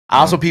I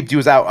also peeped you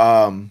was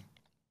out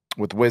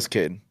with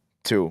Wizkid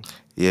too.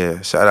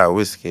 Yeah, shout out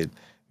Wizkid.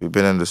 We've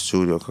been in the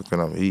studio cooking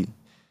up heat,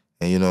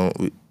 and you know,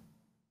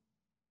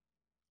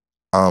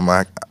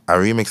 I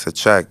remixed a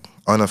track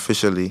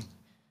unofficially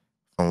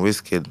from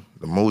Wizkid,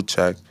 the Mood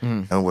track,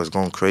 and it was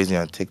going crazy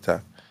on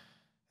TikTok.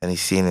 And he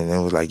seen it and it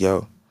was like,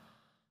 yo,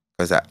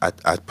 because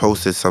I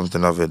posted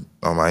something of it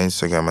on my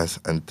Instagram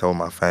and told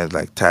my fans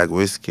like tag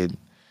Wizkid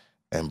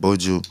and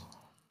Buju,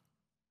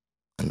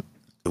 and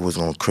it was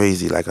going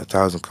crazy, like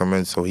 1,000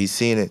 comments. So he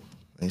seen it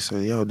and he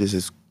said, yo, this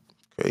is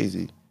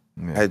crazy.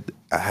 Yeah.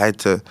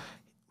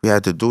 We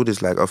had to do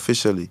this like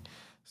officially.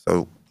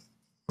 So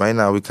right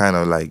now we kind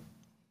of like,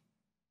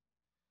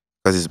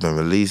 because it's been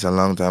released a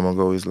long time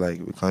ago, it's like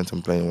we're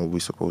contemplating what we're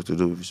supposed to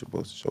do. If we're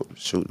supposed to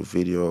shoot the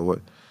video or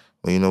what.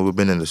 Well, you know, we've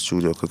been in the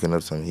studio cooking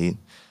up some heat.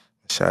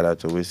 Shout out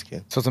to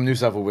Wizkid. So some new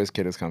stuff with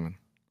Wizkid is coming.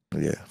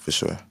 Yeah, for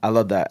sure. I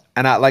love that.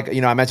 And I like,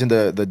 you know, I mentioned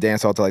the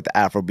dancehall to like the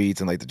Afro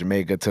beats and like the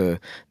Jamaica to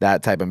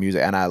that type of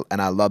music. And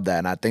I love that.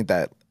 And I think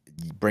that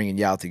bringing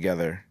y'all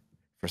together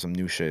for some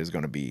new shit is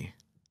going to be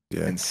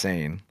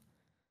insane.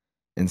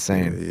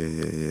 Insane.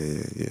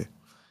 Yeah.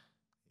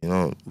 You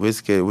know,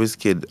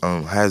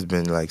 Wizkid has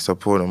been like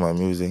supporting my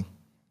music.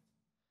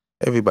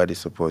 Everybody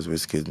supports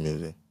Wizkid's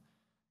music.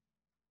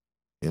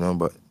 You know,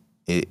 but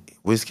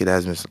Wizkid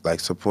has been like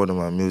supporting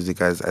my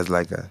music as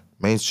like a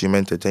mainstream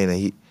entertainer.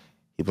 He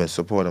been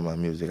supporting my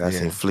music. I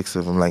seen flicks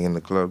of him like in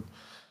the club,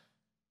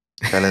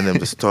 telling them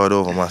to start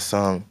over my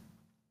song,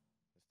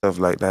 stuff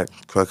like that.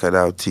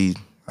 Crocodile Teeth.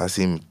 I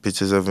seen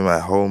pictures of him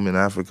at home in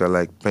Africa,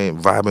 like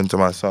vibing to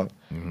my song.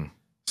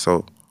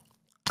 So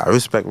I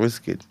respect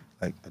Wizkid,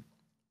 like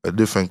a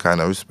different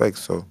kind of respect.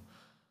 So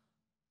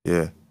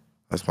yeah,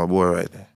 that's my boy right there.